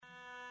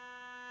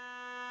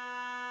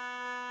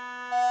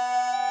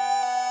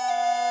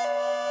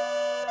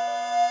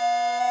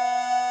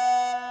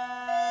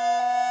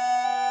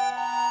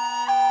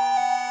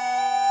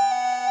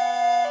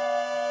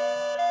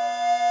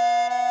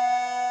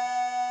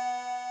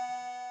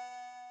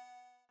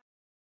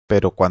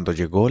Pero cuando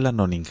llegó la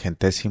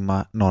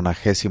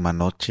 90ª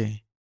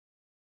noche,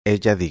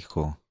 ella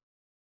dijo: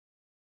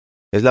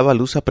 «Es la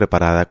baluza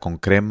preparada con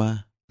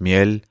crema,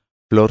 miel,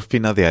 flor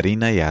fina de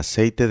harina y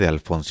aceite de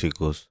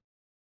alfónsigos».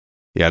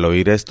 Y al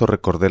oír esto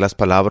recordé las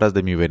palabras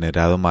de mi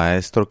venerado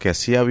maestro que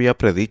así había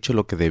predicho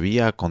lo que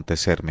debía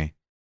acontecerme.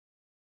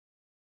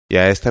 Y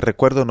a este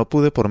recuerdo no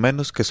pude por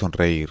menos que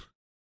sonreír.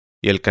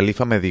 Y el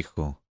califa me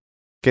dijo: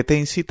 «¿Qué te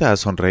incita a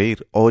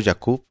sonreír, oh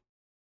Yacub?».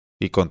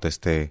 Y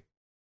contesté: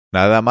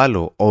 «Nada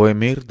malo, oh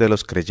emir de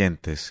los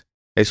creyentes.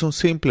 Es un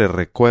simple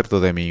recuerdo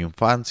de mi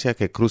infancia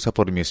que cruza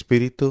por mi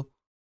espíritu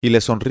y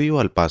le sonrío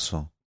al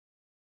paso».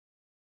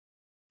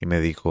 Y me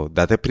dijo: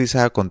 «Date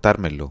prisa a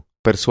contármelo.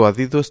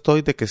 Persuadido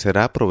estoy de que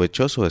será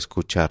provechoso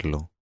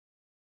escucharlo».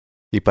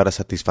 Y para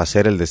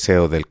satisfacer el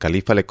deseo del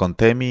califa le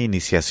conté mi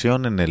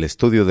iniciación en el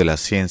estudio de la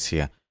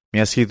ciencia, mi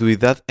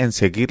asiduidad en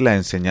seguir la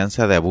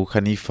enseñanza de Abú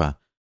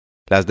Hanifa,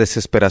 las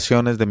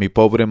desesperaciones de mi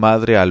pobre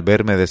madre al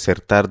verme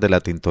desertar de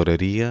la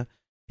tintorería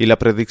y la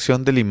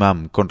predicción del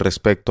imam con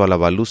respecto a la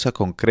baluza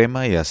con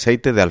crema y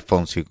aceite de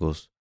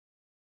alfónsigos.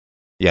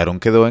 Y Aarón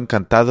quedó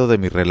encantado de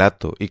mi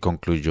relato y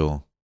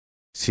concluyó: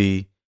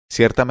 «Sí,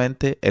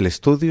 ciertamente el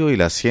estudio y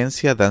la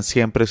ciencia dan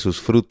siempre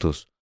sus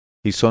frutos,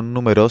 y son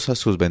numerosas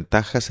sus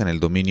ventajas en el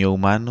dominio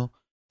humano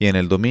y en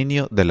el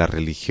dominio de la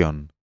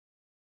religión.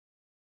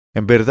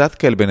 En verdad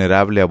que el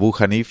venerable Abú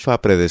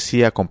Hanifa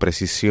predecía con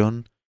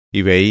precisión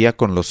y veía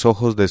con los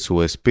ojos de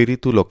su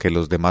espíritu lo que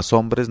los demás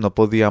hombres no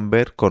podían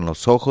ver con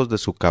los ojos de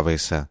su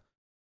cabeza.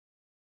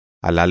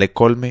 Alá le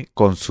colme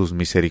con sus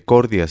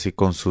misericordias y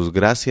con sus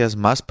gracias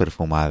más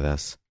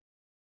perfumadas».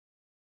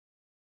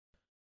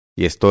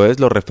 Y esto es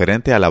lo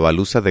referente a la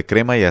baluza de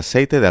crema y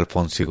aceite de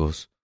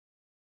alfónsigos.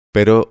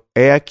 Pero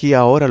he aquí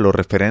ahora lo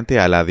referente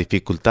a la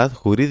dificultad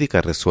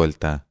jurídica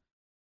resuelta.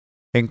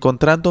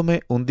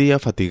 Encontrándome un día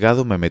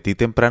fatigado me metí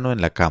temprano en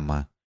la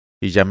cama,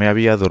 y ya me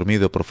había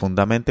dormido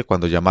profundamente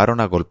cuando llamaron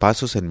a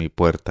golpazos en mi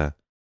puerta,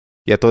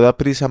 y a toda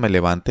prisa me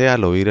levanté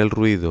al oír el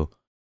ruido,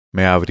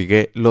 me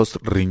abrigué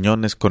los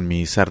riñones con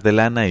mi izar de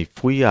lana y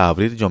fui a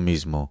abrir yo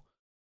mismo,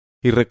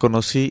 y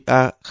reconocí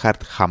a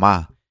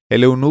Hardjamá,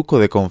 el eunuco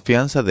de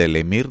confianza del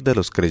emir de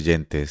los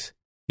creyentes,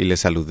 y le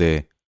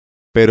saludé,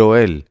 pero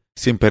él,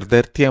 sin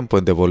perder tiempo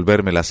en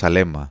devolverme la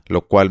zalema,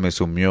 lo cual me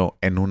sumió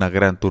en una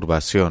gran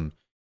turbación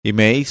y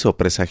me hizo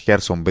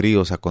presagiar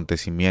sombríos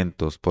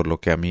acontecimientos por lo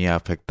que a mí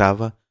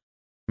afectaba,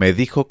 me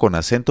dijo con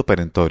acento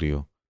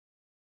perentorio: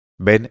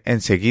 «Ven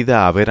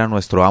enseguida a ver a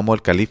nuestro amo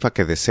el califa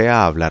que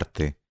desea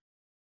hablarte».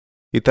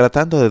 Y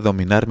tratando de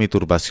dominar mi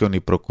turbación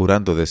y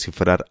procurando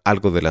descifrar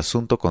algo del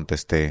asunto,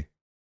 contesté: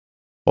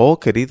 «Oh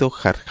querido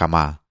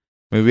Hardjamá,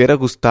 me hubiera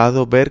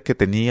gustado ver que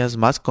tenías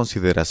más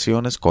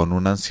consideraciones con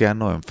un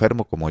anciano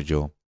enfermo como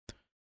yo.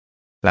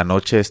 La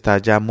noche está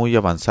ya muy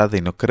avanzada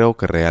y no creo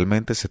que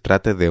realmente se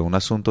trate de un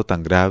asunto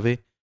tan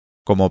grave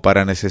como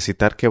para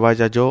necesitar que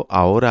vaya yo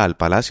ahora al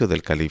palacio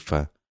del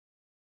califa.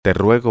 Te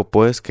ruego,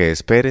 pues, que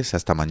esperes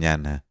hasta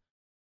mañana,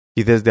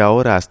 y desde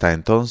ahora hasta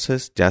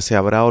entonces ya se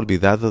habrá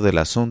olvidado del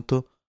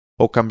asunto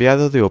o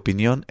cambiado de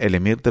opinión el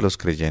emir de los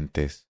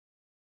creyentes».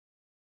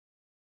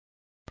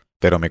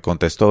 Pero me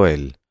contestó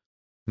él: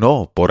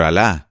 «No, por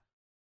Alá,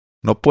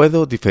 no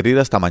puedo diferir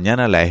hasta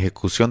mañana la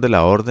ejecución de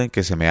la orden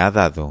que se me ha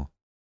dado».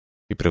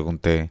 Y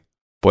pregunté: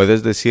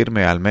 «¿Puedes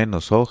decirme al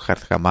menos, oh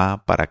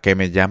Hardjamá, para qué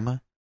me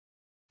llama?».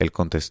 Él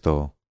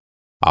contestó: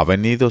 «Ha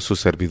venido su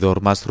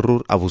servidor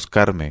Masrur a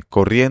buscarme,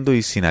 corriendo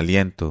y sin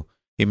aliento,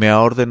 y me ha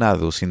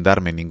ordenado, sin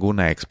darme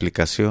ninguna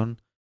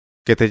explicación,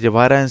 que te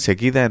llevara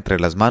enseguida entre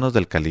las manos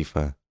del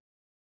califa».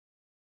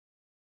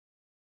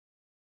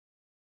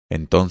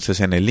 Entonces,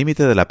 en el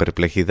límite de la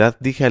perplejidad,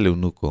 dije al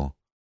eunuco: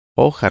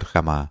 «Oh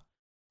Hardjamá,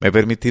 ¿me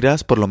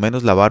permitirás por lo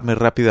menos lavarme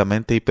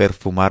rápidamente y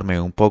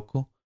perfumarme un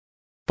poco?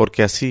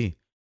 Porque así,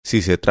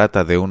 si se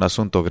trata de un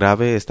asunto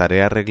grave,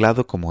 estaré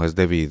arreglado como es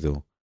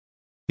debido.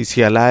 Y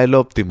si Alá el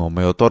óptimo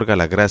me otorga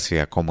la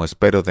gracia, como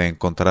espero, de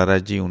encontrar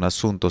allí un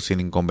asunto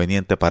sin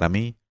inconveniente para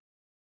mí,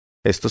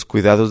 estos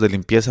cuidados de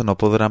limpieza no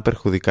podrán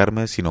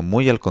perjudicarme, sino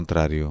muy al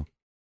contrario».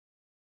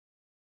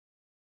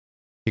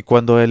 Y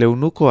cuando el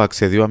eunuco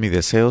accedió a mi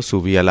deseo,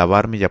 subí a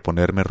lavarme y a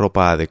ponerme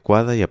ropa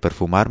adecuada y a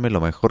perfumarme lo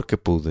mejor que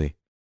pude.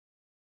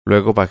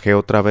 Luego bajé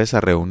otra vez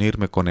a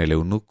reunirme con el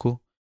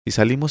eunuco y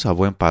salimos a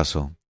buen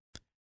paso.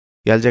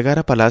 Y al llegar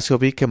a palacio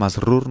vi que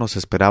Masrur nos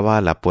esperaba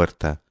a la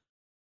puerta,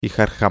 y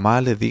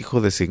Hardjamá le dijo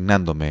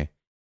designándome: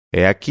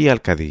 «He aquí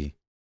al cadí».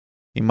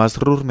 Y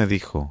Masrur me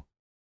dijo: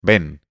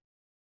 «Ven».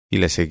 Y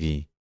le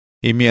seguí.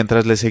 Y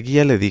mientras le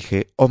seguía le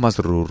dije: «Oh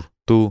Masrur,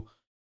 tú,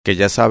 que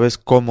ya sabes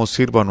cómo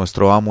sirvo a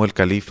nuestro amo el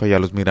califa y a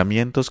los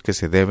miramientos que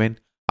se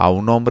deben a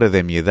un hombre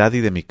de mi edad y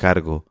de mi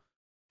cargo,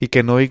 y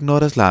que no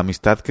ignoras la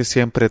amistad que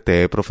siempre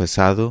te he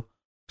profesado,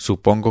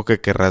 supongo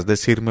que querrás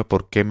decirme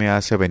por qué me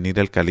hace venir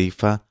el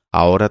califa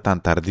a hora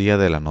tan tardía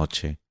de la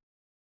noche».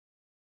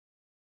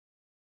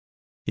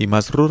 Y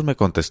Masrur me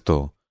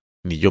contestó: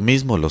 «Ni yo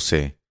mismo lo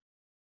sé».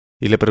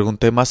 Y le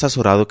pregunté más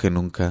azorado que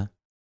nunca: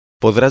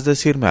 «¿Podrás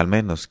decirme al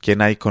menos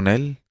quién hay con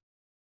él?».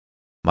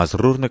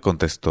 Masrur me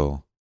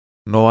contestó: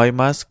 no hay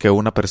más que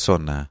una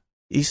persona,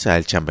 Isa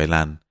el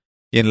chambelán,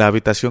 y en la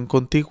habitación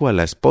contigua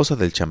la esposa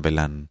del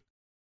chambelán.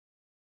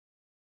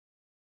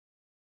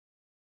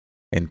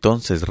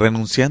 Entonces,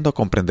 renunciando a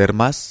comprender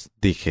más,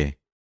 dije,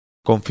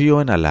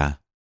 confío en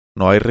Alá.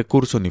 No hay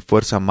recurso ni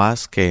fuerza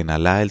más que en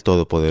Alá el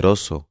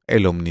Todopoderoso,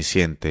 el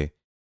Omnisciente.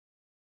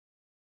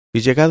 Y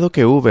llegado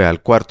que hube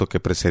al cuarto que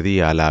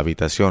precedía a la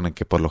habitación en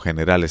que por lo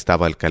general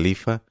estaba el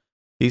califa,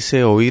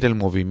 hice oír el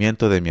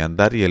movimiento de mi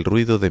andar y el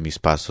ruido de mis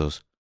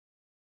pasos.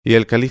 Y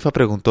el califa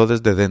preguntó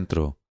desde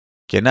dentro,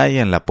 ¿quién hay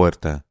en la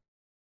puerta?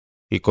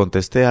 Y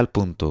contesté al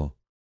punto,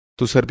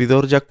 tu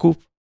servidor Yacub,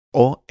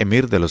 oh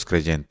emir de los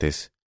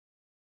creyentes.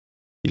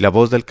 Y la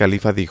voz del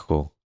califa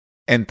dijo,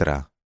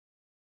 entra.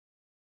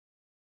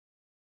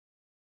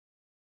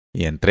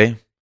 Y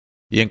entré,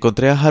 y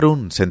encontré a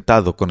Harún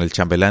sentado con el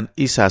chambelán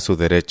Isa a su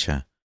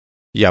derecha,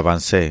 y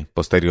avancé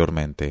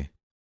posteriormente,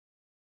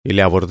 y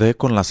le abordé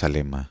con la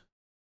salema,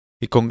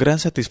 y con gran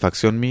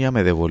satisfacción mía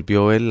me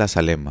devolvió él la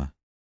salema.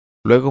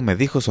 Luego me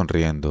dijo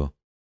sonriendo,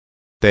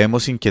 ¿te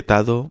hemos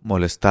inquietado,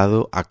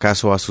 molestado,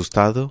 acaso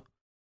asustado?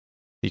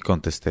 Y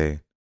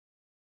contesté,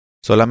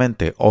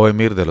 solamente, oh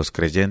emir de los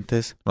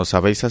creyentes, nos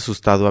habéis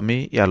asustado a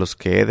mí y a los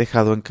que he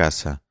dejado en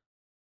casa,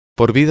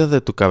 por vida de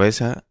tu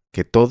cabeza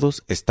que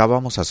todos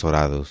estábamos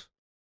azorados.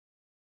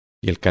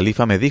 Y el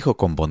califa me dijo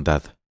con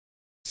bondad,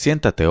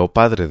 siéntate, oh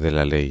padre de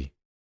la ley.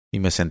 Y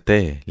me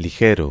senté,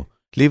 ligero,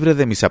 libre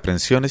de mis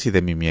aprensiones y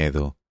de mi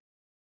miedo.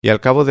 Y al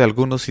cabo de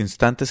algunos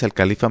instantes el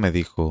califa me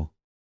dijo,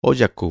 oh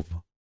Yacub,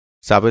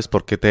 ¿sabes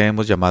por qué te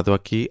hemos llamado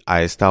aquí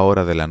a esta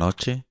hora de la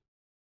noche?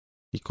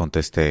 Y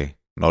contesté,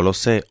 no lo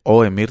sé,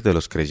 oh emir de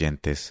los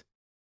creyentes.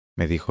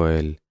 Me dijo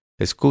él,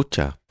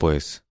 escucha,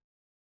 pues.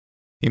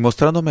 Y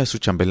mostrándome a su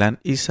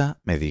chambelán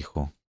Isa, me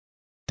dijo,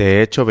 te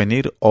he hecho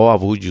venir, oh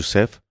Abu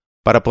Yusef,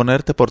 para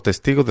ponerte por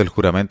testigo del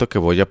juramento que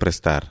voy a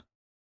prestar.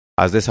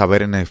 Has de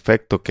saber en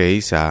efecto que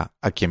Isa,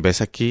 a quien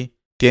ves aquí,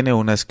 tiene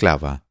una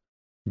esclava.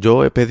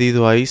 Yo he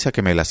pedido a Isa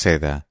que me la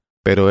ceda,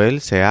 pero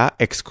él se ha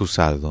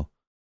excusado.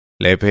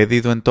 Le he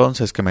pedido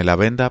entonces que me la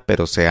venda,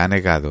 pero se ha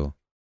negado.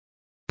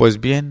 Pues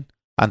bien,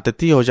 ante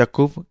ti, oh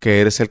Yacub,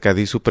 que eres el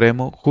Cadí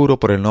supremo, juro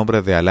por el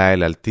nombre de Alá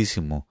el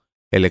Altísimo,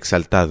 el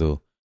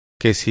Exaltado,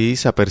 que si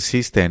Isa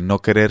persiste en no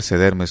querer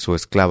cederme su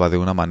esclava de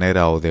una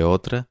manera o de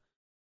otra,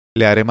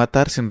 le haré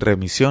matar sin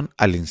remisión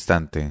al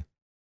instante.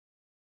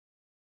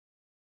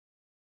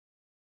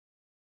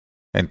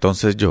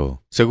 Entonces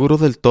yo, seguro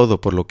del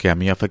todo por lo que a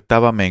mí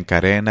afectaba, me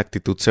encaré en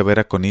actitud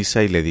severa con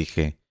Isa y le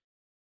dije,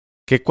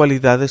 ¿qué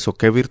cualidades o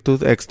qué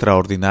virtud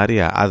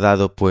extraordinaria ha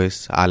dado,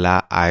 pues,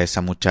 Alá a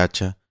esa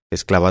muchacha,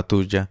 esclava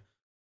tuya,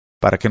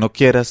 para que no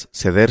quieras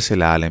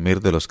cedérsela al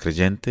emir de los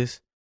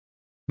creyentes?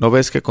 ¿No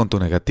ves que con tu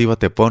negativa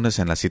te pones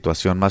en la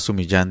situación más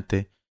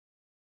humillante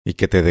y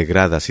que te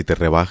degradas y te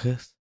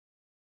rebajas?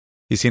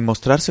 Y sin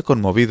mostrarse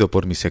conmovido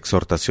por mis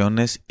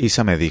exhortaciones,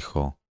 Isa me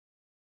dijo,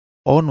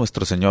 oh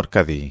nuestro señor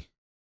Cadí,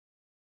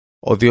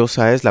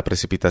 odiosa es la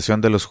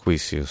precipitación de los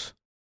juicios.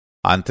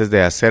 Antes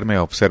de hacerme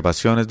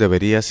observaciones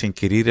deberías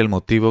inquirir el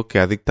motivo que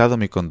ha dictado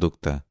mi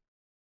conducta.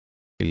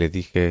 Y le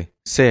dije,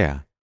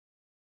 sea.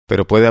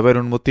 ¿Pero puede haber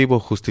un motivo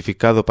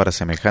justificado para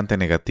semejante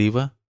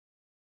negativa?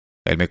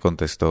 Él me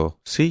contestó,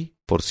 sí,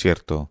 por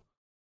cierto.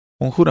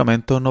 Un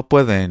juramento no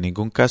puede en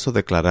ningún caso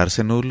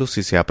declararse nulo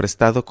si se ha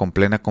prestado con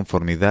plena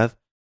conformidad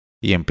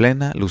y en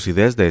plena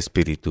lucidez de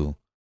espíritu.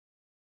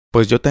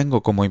 Pues yo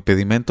tengo como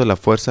impedimento la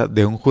fuerza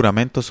de un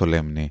juramento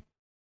solemne,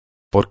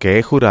 porque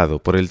he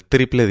jurado por el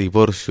triple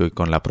divorcio y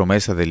con la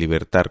promesa de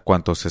libertar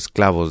cuantos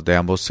esclavos de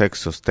ambos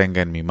sexos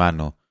tenga en mi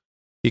mano,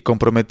 y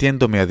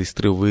comprometiéndome a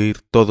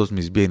distribuir todos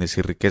mis bienes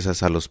y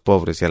riquezas a los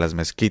pobres y a las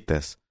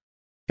mezquitas,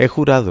 he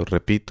jurado,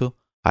 repito,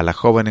 a la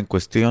joven en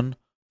cuestión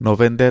no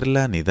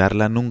venderla ni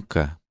darla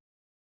nunca.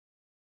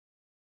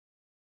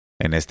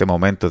 En este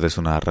momento de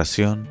su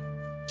narración,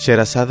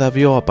 Sherazada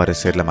vio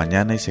aparecer la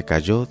mañana y se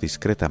calló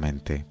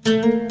discretamente.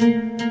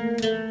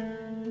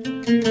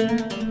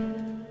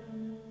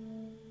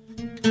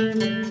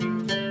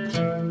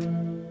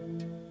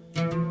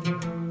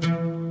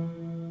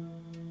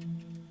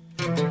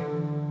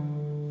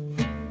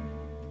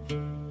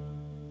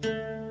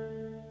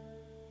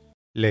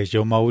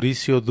 Leyó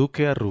Mauricio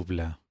Duque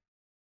Arrubla,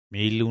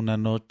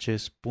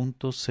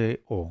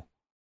 1001noches.co,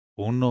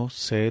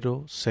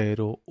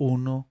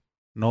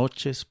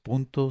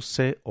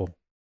 1001noches.co.